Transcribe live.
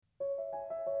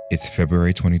It's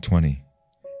February 2020.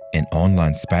 An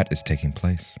online spat is taking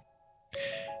place.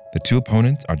 The two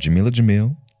opponents are Jameela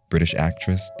Jamil, British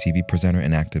actress, TV presenter,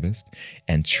 and activist,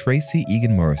 and Tracy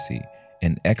Egan Morrissey,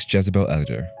 an ex-Jezebel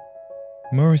editor.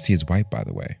 Morrissey is white, by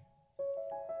the way.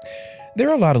 There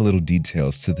are a lot of little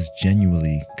details to this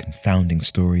genuinely confounding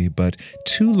story, but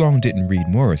Too Long Didn't Read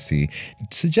Morrissey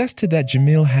suggested that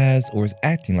Jamil has, or is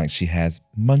acting like she has,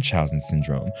 Munchausen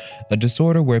syndrome, a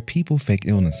disorder where people fake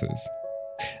illnesses.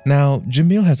 Now,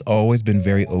 Jamil has always been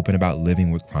very open about living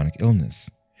with chronic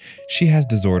illness. She has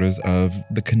disorders of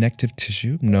the connective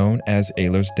tissue known as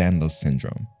Ehlers-Danlos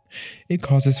syndrome. It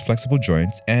causes flexible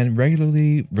joints and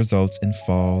regularly results in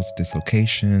falls,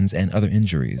 dislocations, and other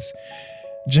injuries.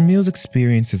 Jamil's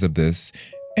experiences of this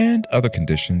and other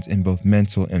conditions in both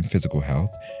mental and physical health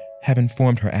have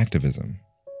informed her activism.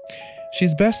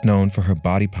 She's best known for her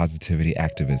body positivity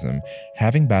activism,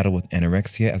 having battled with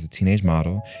anorexia as a teenage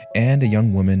model and a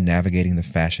young woman navigating the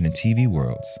fashion and TV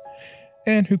worlds,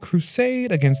 and her crusade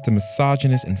against the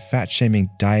misogynist and fat-shaming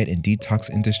diet and detox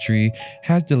industry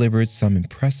has delivered some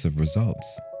impressive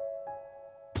results.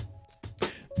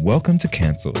 Welcome to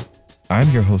Canceled. I'm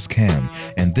your host Cam,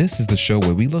 and this is the show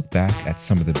where we look back at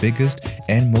some of the biggest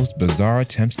and most bizarre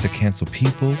attempts to cancel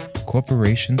people,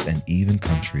 corporations, and even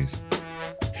countries.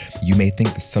 You may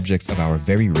think the subjects of our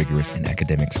very rigorous and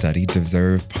academic study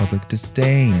deserve public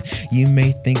disdain. You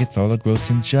may think it's all a gross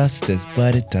injustice,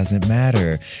 but it doesn't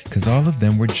matter, because all of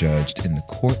them were judged in the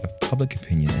court of public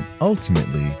opinion and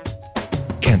ultimately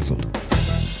canceled.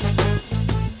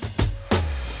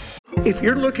 If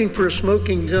you're looking for a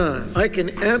smoking gun, I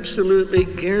can absolutely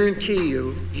guarantee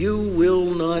you will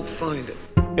not find it.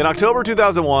 In October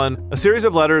 2001, a series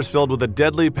of letters filled with a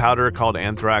deadly powder called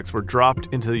anthrax were dropped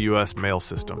into the U.S. mail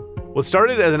system. What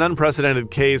started as an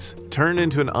unprecedented case turned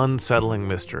into an unsettling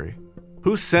mystery.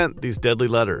 Who sent these deadly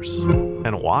letters,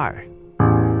 and why?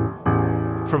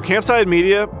 From Campside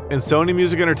Media and Sony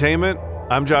Music Entertainment,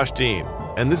 I'm Josh Dean,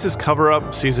 and this is Cover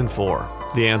Up Season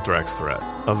 4, The Anthrax Threat,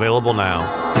 available now.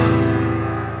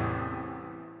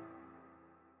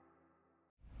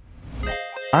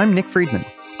 I'm Nick Friedman.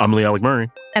 I'm Lee Alec Murray.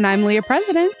 And I'm Leah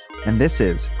President. And this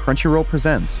is Crunchyroll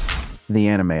Presents The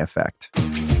Anime Effect.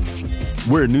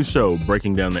 We're a new show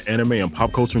breaking down the anime and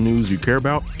pop culture news you care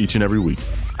about each and every week.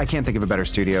 I can't think of a better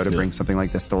studio to bring something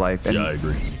like this to life. And I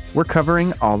agree. We're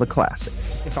covering all the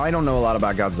classics. If I don't know a lot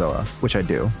about Godzilla, which I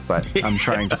do, but I'm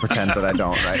trying to pretend that I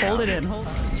don't right Hold now. it in, hold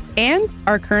it. And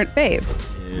our current faves.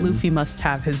 Luffy must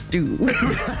have his due.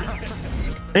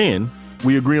 And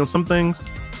we agree on some things,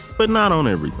 but not on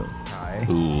everything.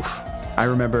 Oof. I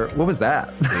remember, what was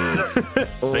that?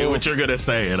 Say what you're going to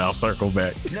say and I'll circle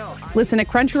back. Listen to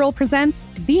Crunchyroll Presents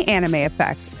The Anime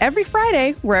Effect every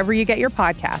Friday, wherever you get your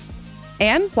podcasts.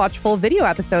 And watch full video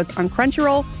episodes on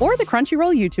Crunchyroll or the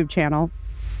Crunchyroll YouTube channel.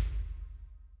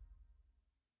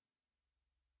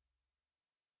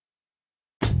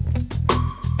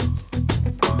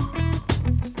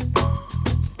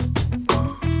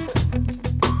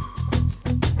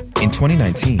 In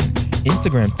 2019,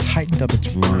 Instagram tightened up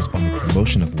its rules on the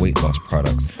promotion of weight loss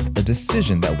products, a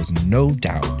decision that was no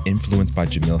doubt influenced by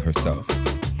Jamil herself.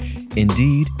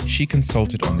 Indeed, she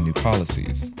consulted on the new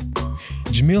policies.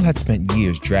 Jamil had spent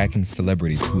years dragging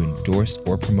celebrities who endorsed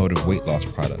or promoted weight loss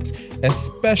products,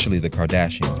 especially the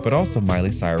Kardashians, but also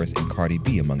Miley Cyrus and Cardi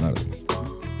B, among others.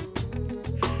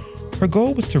 Her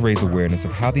goal was to raise awareness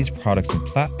of how these products and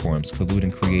platforms collude in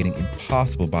creating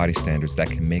impossible body standards that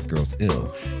can make girls ill,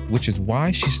 which is why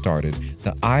she started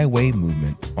the I Weigh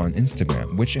movement on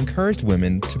Instagram, which encouraged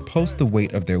women to post the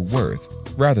weight of their worth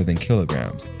rather than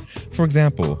kilograms. For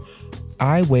example,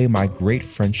 I weigh my great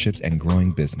friendships and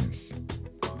growing business.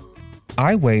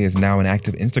 I Weigh is now an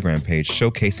active Instagram page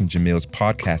showcasing Jamil's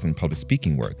podcast and public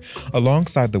speaking work,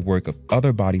 alongside the work of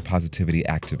other body positivity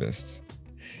activists.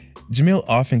 Jamil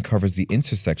often covers the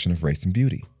intersection of race and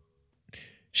beauty.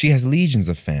 She has legions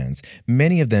of fans,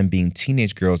 many of them being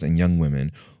teenage girls and young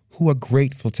women who are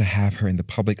grateful to have her in the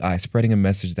public eye, spreading a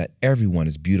message that everyone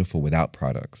is beautiful without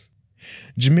products.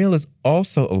 Jamil is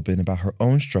also open about her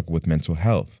own struggle with mental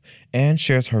health and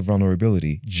shares her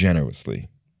vulnerability generously.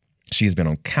 She has been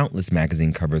on countless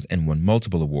magazine covers and won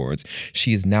multiple awards.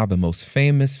 She is now the most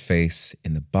famous face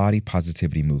in the body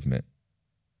positivity movement.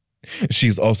 She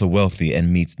is also wealthy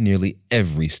and meets nearly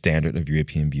every standard of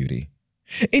European beauty.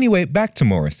 Anyway, back to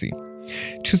Morrissey.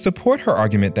 To support her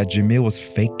argument that Jamil was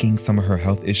faking some of her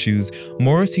health issues,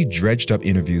 Morrissey dredged up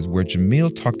interviews where Jamil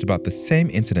talked about the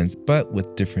same incidents but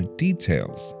with different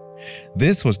details.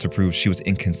 This was to prove she was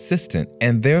inconsistent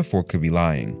and therefore could be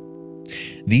lying.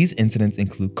 These incidents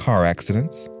include car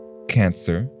accidents,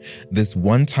 cancer, this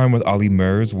one time with Ollie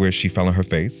Murs where she fell on her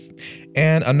face,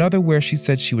 and another where she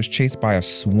said she was chased by a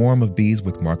swarm of bees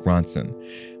with Mark Ronson.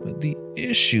 But the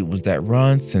issue was that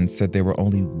Ronson said there were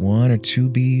only 1 or 2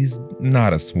 bees,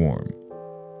 not a swarm.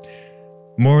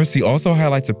 Morrissey also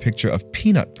highlights a picture of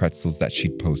peanut pretzels that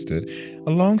she'd posted,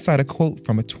 alongside a quote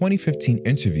from a 2015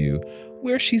 interview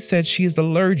where she said she is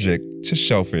allergic to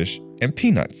shellfish and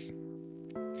peanuts.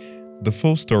 The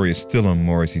full story is still on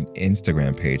Morrissey's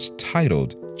Instagram page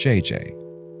titled JJ.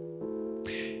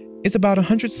 It's about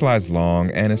 100 slides long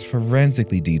and is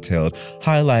forensically detailed,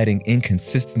 highlighting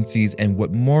inconsistencies and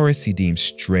what Morrissey deems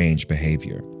strange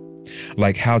behavior.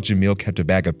 Like how Jamil kept a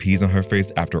bag of peas on her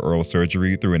face after oral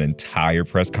surgery through an entire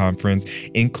press conference,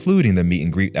 including the meet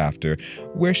and greet after,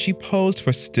 where she posed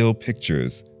for still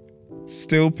pictures,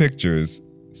 still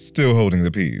holding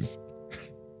the peas.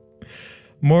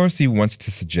 Morrissey wants to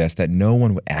suggest that no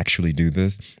one would actually do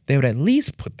this. They would at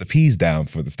least put the peas down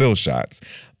for the still shots.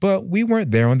 But we weren't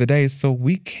there on the day, so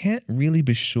we can't really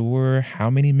be sure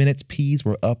how many minutes peas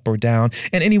were up or down.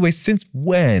 And anyway, since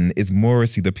when is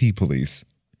Morrissey the pea police?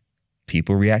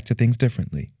 People react to things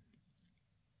differently.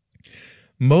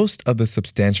 Most of the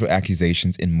substantial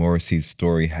accusations in Morrissey's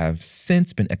story have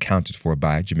since been accounted for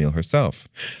by Jamil herself.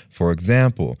 For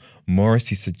example,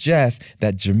 Morrissey suggests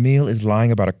that Jamil is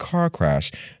lying about a car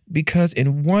crash because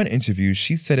in one interview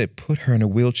she said it put her in a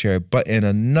wheelchair, but in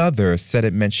another said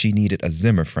it meant she needed a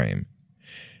Zimmer frame.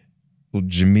 Well,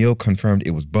 Jamil confirmed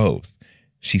it was both.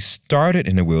 She started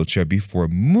in a wheelchair before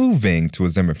moving to a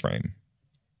Zimmer frame.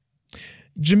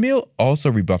 Jamil also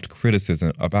rebuffed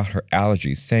criticism about her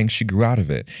allergies, saying she grew out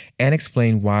of it, and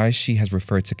explained why she has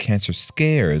referred to cancer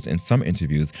scares in some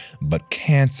interviews, but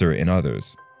cancer in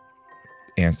others.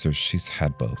 Answer: she's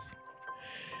had both.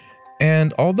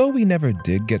 And although we never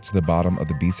did get to the bottom of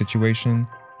the bee situation,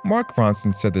 Mark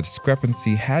Ronson said the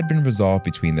discrepancy had been resolved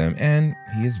between them, and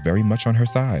he is very much on her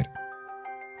side.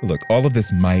 Look, all of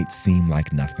this might seem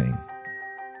like nothing.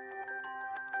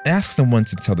 Ask someone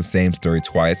to tell the same story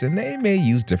twice and they may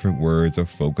use different words or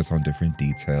focus on different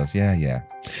details. Yeah.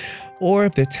 Or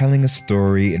if they're telling a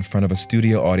story in front of a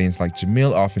studio audience like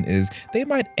Jamil often is, they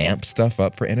might amp stuff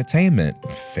up for entertainment.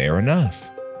 Fair enough.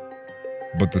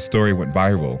 But the story went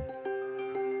viral.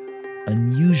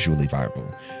 Unusually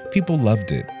viral. People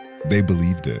loved it. They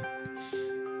believed it.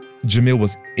 Jamil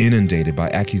was inundated by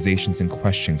accusations and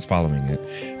questions following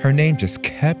it. Her name just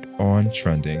kept on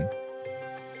trending.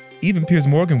 Even Piers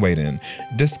Morgan weighed in,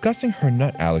 discussing her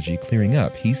nut allergy clearing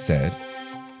up. He said,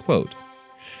 quote,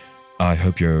 "I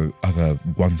hope your other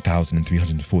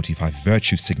 1,345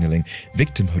 virtue-signaling,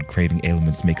 victimhood-craving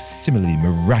ailments make similarly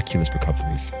miraculous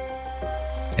recoveries."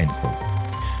 End quote.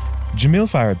 Jamil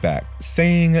fired back,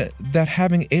 saying that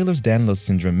having Ehlers-Danlos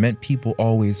syndrome meant people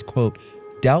always, quote,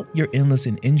 "doubt your illness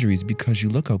and injuries because you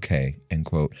look okay," end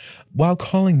quote, while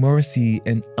calling Morrissey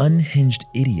an unhinged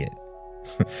idiot.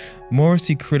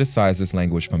 Morrissey criticized this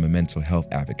language from a mental health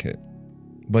advocate,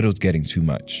 but it was getting too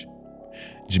much.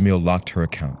 Jamil locked her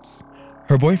accounts.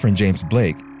 Her boyfriend, James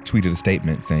Blake, tweeted a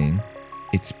statement saying,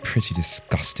 "It's pretty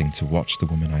disgusting to watch the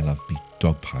woman I love be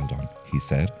dogpiled on," he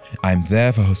said. "I'm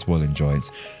there for her swollen joints,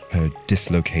 her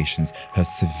dislocations, her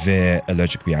severe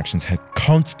allergic reactions, her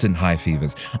constant high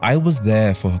fevers. I was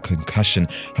there for her concussion,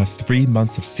 her 3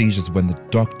 months of seizures when the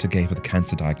doctor gave her the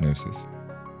cancer diagnosis."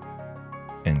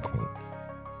 End quote.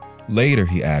 Later,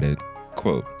 he added,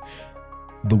 quote,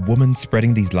 "The woman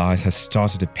spreading these lies has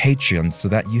started a Patreon so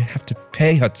that you have to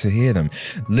pay her to hear them,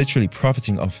 literally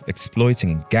profiting off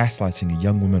exploiting and gaslighting a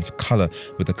young woman of color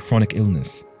with a chronic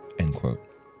illness," end quote.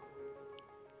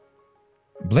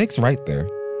 Blake's right there.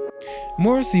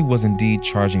 Morrissey was indeed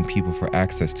charging people for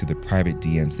access to the private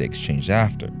DMs they exchanged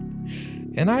after.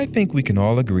 And I think we can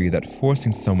all agree that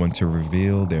forcing someone to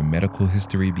reveal their medical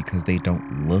history because they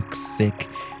don't look sick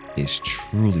is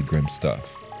truly grim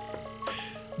stuff.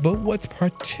 But what's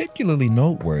particularly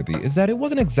noteworthy is that it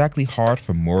wasn't exactly hard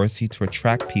for Morrissey to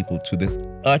attract people to this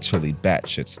utterly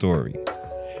batshit story.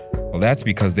 Well, that's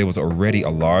because there was already a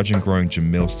large and growing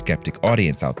Jamil skeptic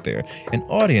audience out there, an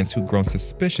audience who'd grown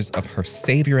suspicious of her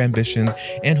savior ambitions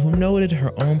and who noted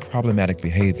her own problematic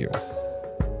behaviors.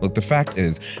 Look, the fact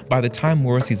is, by the time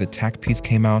Morrissey's attack piece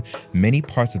came out, many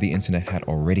parts of the internet had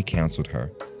already canceled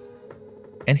her.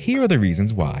 And here are the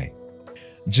reasons why.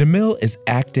 Jamil is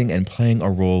acting and playing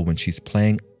a role when she's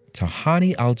playing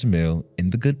Tahani Al-Jamil in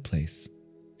The Good Place.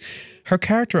 Her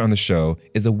character on the show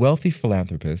is a wealthy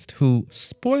philanthropist who,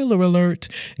 spoiler alert,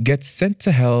 gets sent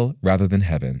to hell rather than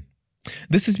heaven.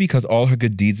 This is because all her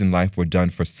good deeds in life were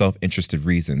done for self-interested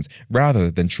reasons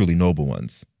rather than truly noble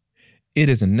ones. it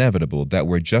is inevitable that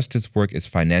where justice work is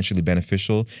financially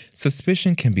beneficial,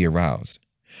 suspicion can be aroused.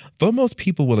 Though most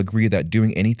people will agree that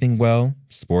doing anything well,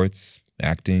 sports,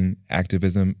 acting,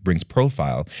 activism, brings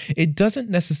profile, it doesn't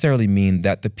necessarily mean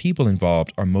that the people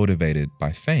involved are motivated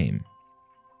by fame.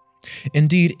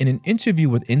 Indeed, in an interview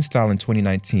with InStyle in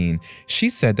 2019,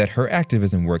 she said that her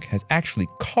activism work has actually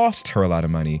cost her a lot of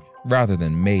money rather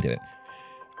than made it,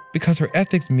 because her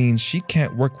ethics means she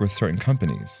can't work with certain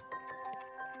companies.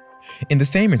 In the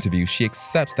same interview, she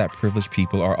accepts that privileged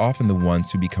people are often the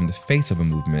ones who become the face of a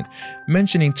movement,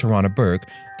 mentioning Tarana Burke,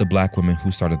 the black woman who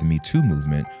started the Me Too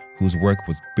movement, whose work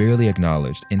was barely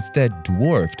acknowledged, instead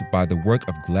dwarfed by the work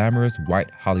of glamorous white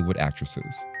Hollywood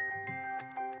actresses.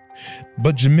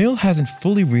 But Jamil hasn't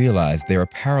fully realized there are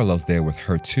parallels there with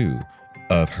her too,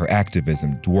 of her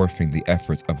activism dwarfing the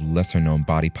efforts of lesser-known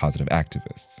body-positive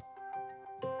activists.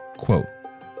 Quote,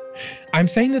 "I'm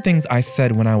saying the things I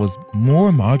said when I was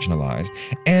more marginalized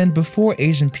and before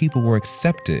Asian people were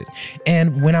accepted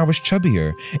and when I was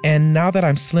chubbier, and now that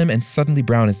I'm slim and suddenly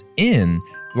brown is in,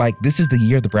 like this is the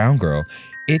year of the brown girl,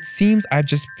 it seems I've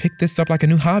just picked this up like a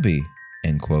new hobby,"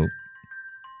 end quote.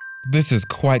 This is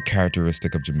quite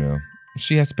characteristic of Jamil.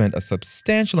 She has spent a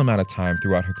substantial amount of time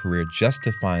throughout her career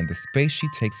justifying the space she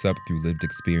takes up through lived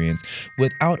experience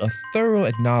without a thorough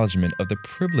acknowledgement of the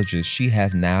privileges she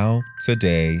has now,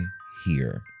 today,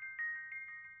 here.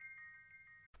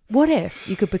 What if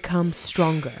you could become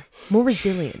stronger, more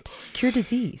resilient, cure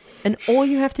disease, and all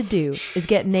you have to do is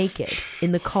get naked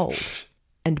in the cold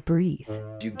and breathe?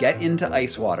 You get into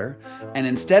ice water, and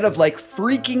instead of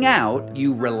freaking out,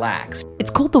 you relax.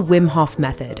 It's called the Wim Hof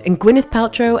method, and Gwyneth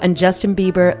Paltrow and Justin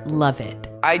Bieber love it.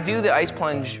 I do the ice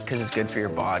plunge because it's good for your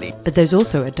body. But there's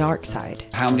also a dark side.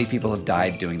 How many people have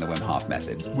died doing the Wim Hof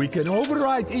method? We can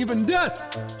override even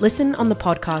death. Listen on the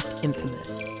podcast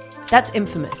Infamous. That's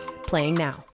Infamous, playing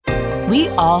now. We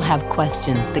all have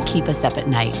questions that keep us up at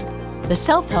night. The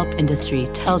self-help industry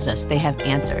tells us they have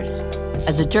answers.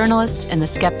 As a journalist and a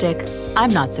skeptic,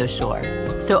 I'm not so sure.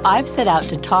 So I've set out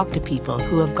to talk to people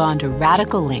who have gone to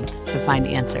radical lengths to find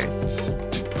answers.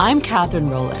 I'm Catherine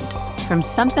Rowland. From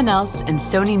Something Else and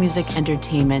Sony Music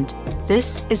Entertainment,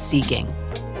 this is Seeking.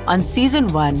 On Season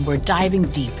 1, we're diving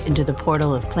deep into the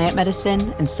portal of plant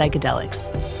medicine and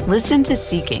psychedelics. Listen to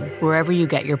Seeking wherever you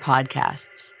get your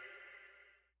podcasts.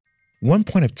 One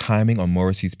point of timing on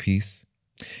Morrissey's piece,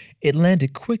 it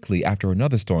landed quickly after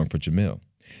another storm for Jamil.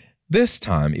 This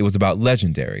time, it was about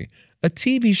Legendary, a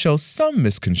TV show some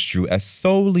misconstrue as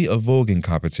solely a voguing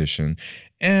competition,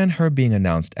 and her being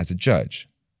announced as a judge.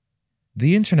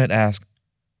 The internet asked,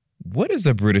 what is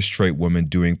a British straight woman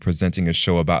doing presenting a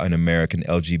show about an American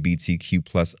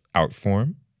LGBTQ+ art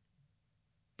form?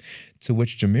 To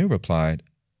which Jamil replied,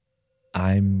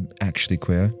 I'm actually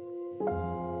queer.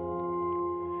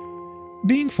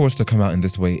 Being forced to come out in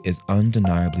this way is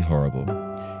undeniably horrible.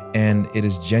 And it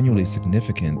is genuinely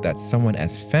significant that someone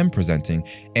as femme-presenting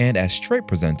and as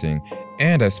straight-presenting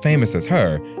and as famous as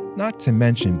her, not to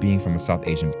mention being from a South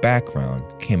Asian background,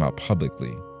 came out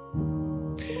publicly.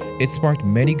 It sparked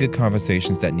many good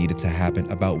conversations that needed to happen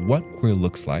about what queer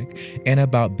looks like and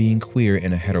about being queer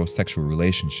in a heterosexual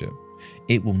relationship.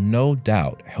 It will no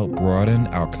doubt help broaden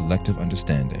our collective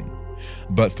understanding.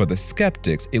 But for the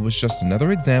skeptics, it was just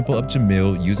another example of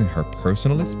Jamil using her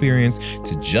personal experience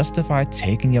to justify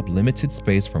taking up limited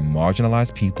space for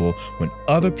marginalized people when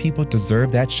other people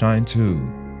deserve that shine too.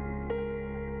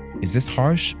 Is this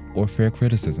harsh or fair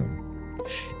criticism?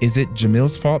 Is it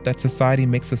Jamil's fault that society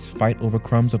makes us fight over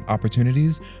crumbs of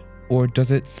opportunities, or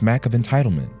does it smack of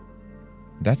entitlement?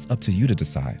 That's up to you to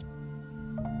decide.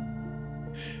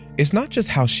 It's not just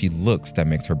how she looks that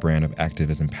makes her brand of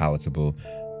activism palatable.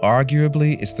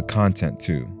 Arguably, it's the content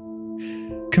too.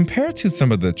 Compared to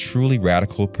some of the truly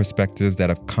radical perspectives that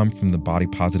have come from the body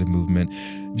positive movement,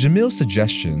 Jamil's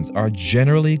suggestions are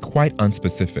generally quite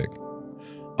unspecific.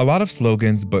 A lot of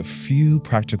slogans, but few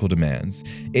practical demands.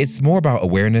 It's more about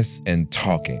awareness and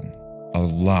talking. A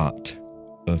lot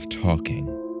of talking.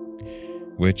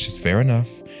 Which is fair enough.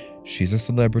 She's a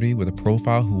celebrity with a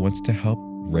profile who wants to help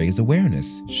raise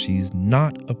awareness. She's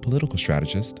not a political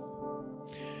strategist.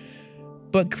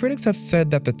 But critics have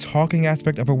said that the talking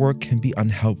aspect of her work can be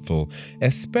unhelpful,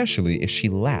 especially if she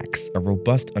lacks a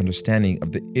robust understanding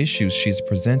of the issues she's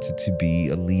presented to be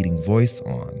a leading voice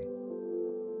on.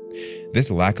 This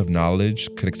lack of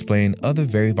knowledge could explain other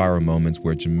very viral moments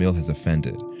where Jamil has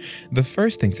offended. The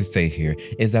first thing to say here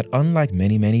is that unlike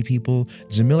many people,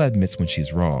 Jamil admits when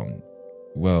she's wrong.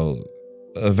 Well,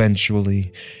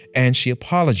 eventually. And she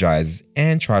apologizes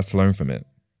and tries to learn from it.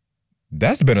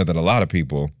 That's better than a lot of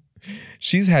people.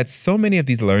 She's had so many of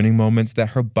these learning moments that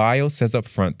her bio says up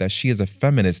front that she is a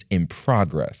feminist in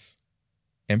progress.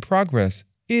 And progress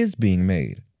is being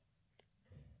made.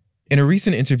 In a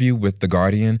recent interview with The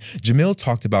Guardian, Jamil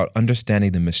talked about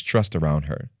understanding the mistrust around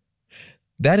her.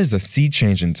 That is a sea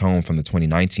change in tone from the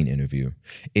 2019 interview.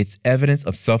 It's evidence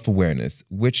of self-awareness,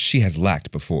 which she has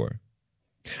lacked before.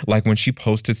 Like when she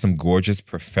posted some gorgeous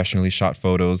professionally shot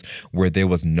photos where there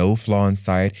was no flaw in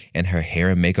sight and her hair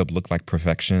and makeup looked like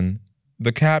perfection.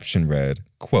 The caption read,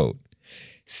 quote,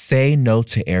 "Say no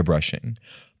to airbrushing.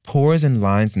 Pores and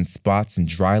lines and spots and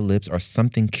dry lips are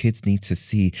something kids need to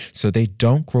see so they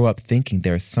don't grow up thinking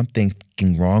there is something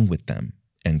wrong with them,"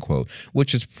 end quote,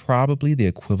 which is probably the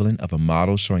equivalent of a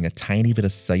model showing a tiny bit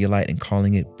of cellulite and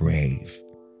calling it brave.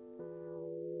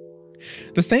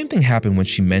 The same thing happened when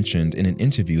she mentioned in an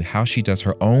interview how she does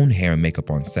her own hair and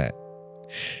makeup on set.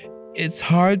 It's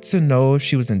hard to know if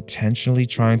she was intentionally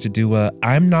trying to do a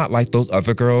 "I'm not like those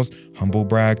other girls" humble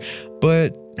brag,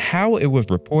 but how it was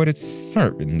reported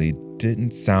certainly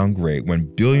didn't sound great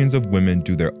when billions of women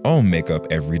do their own makeup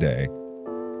every day.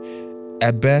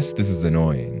 At best, this is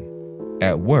annoying.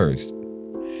 At worst,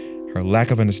 her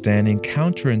lack of understanding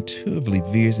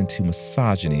counterintuitively veers into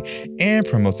misogyny and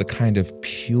promotes a kind of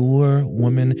pure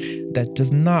woman that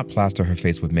does not plaster her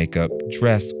face with makeup,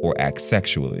 dress, or act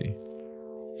sexually.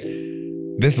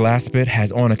 This last bit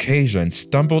has on occasion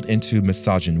stumbled into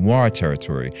misogynoir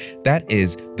territory. That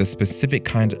is, the specific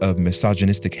kind of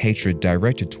misogynistic hatred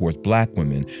directed towards Black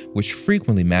women, which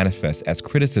frequently manifests as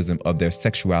criticism of their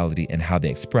sexuality and how they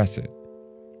express it.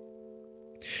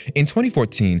 In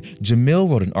 2014, Jamil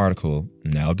wrote an article,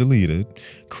 now deleted,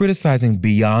 criticizing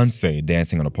Beyoncé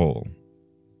dancing on a pole.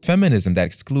 Feminism that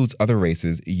excludes other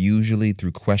races, usually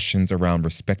through questions around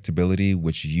respectability,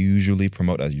 which usually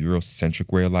promote a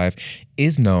Eurocentric way of life,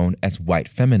 is known as white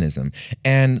feminism.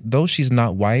 And though she's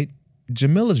not white,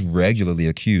 Jamil is regularly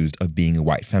accused of being a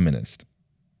white feminist.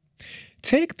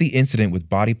 Take the incident with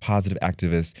body-positive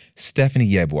activist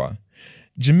Stephanie Yeboah.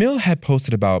 Jamil had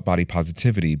posted about body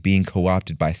positivity being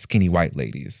co-opted by skinny white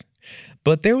ladies.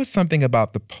 But there was something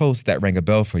about the post that rang a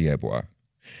bell for Yeboah.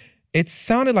 It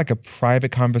sounded like a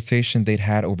private conversation they'd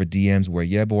had over DMs where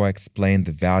Yeboah explained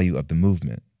the value of the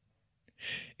movement.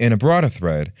 In a broader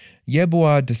thread,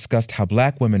 Yeboah discussed how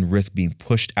Black women risk being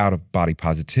pushed out of body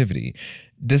positivity,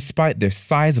 despite their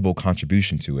sizable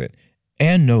contribution to it,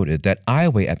 and noted that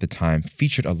Iowa at the time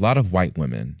featured a lot of white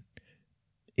women.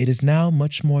 It is now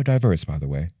much more diverse, by the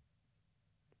way.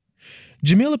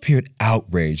 Jamil appeared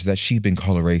outraged that she'd been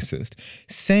called a racist,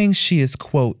 saying she is,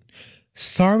 quote,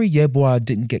 "Sorry Yeboah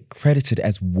didn't get credited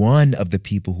as one of the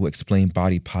people who explained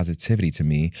body positivity to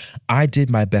me. I did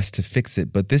my best to fix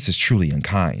it, but this is truly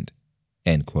unkind,"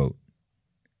 end quote.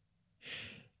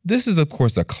 This is, of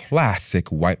course, a classic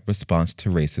white response to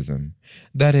racism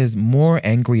that is more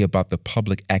angry about the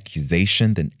public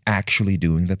accusation than actually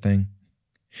doing the thing.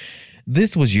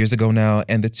 This was years ago now,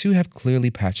 and the two have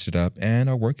clearly patched it up and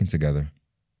are working together.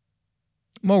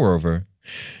 Moreover,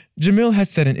 Jamil has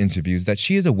said in interviews that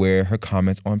she is aware her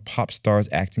comments on pop stars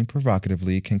acting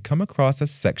provocatively can come across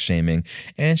as sex shaming,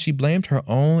 and she blamed her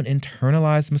own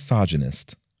internalized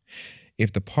misogynist.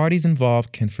 If the parties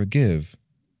involved can forgive,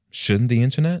 shouldn't the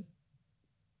internet?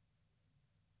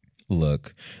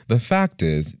 Look, the fact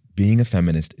is, being a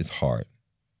feminist is hard.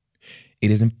 It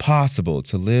is impossible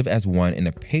to live as one in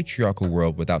a patriarchal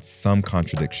world without some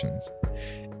contradictions.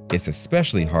 It's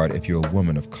especially hard if you're a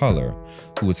woman of color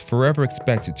who is forever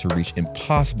expected to reach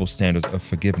impossible standards of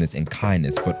forgiveness and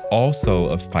kindness, but also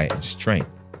of fight and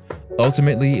strength.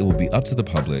 Ultimately, it will be up to the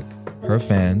public, her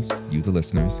fans, you the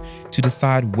listeners, to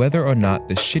decide whether or not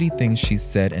the shitty things she's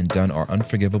said and done are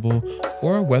unforgivable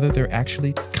or whether they're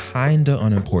actually kinda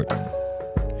unimportant.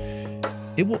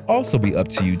 It will also be up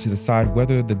to you to decide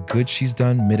whether the good she's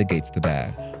done mitigates the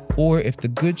bad, or if the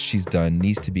good she's done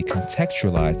needs to be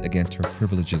contextualized against her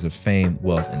privileges of fame,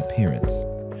 wealth, and appearance.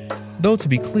 Though to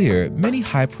be clear, many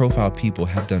high-profile people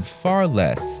have done far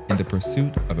less in the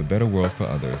pursuit of a better world for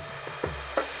others.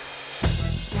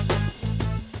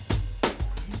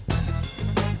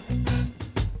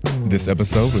 This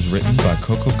episode was written by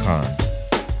Coco Khan.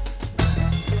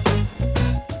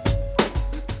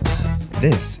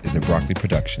 This is a Broccoli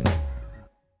production.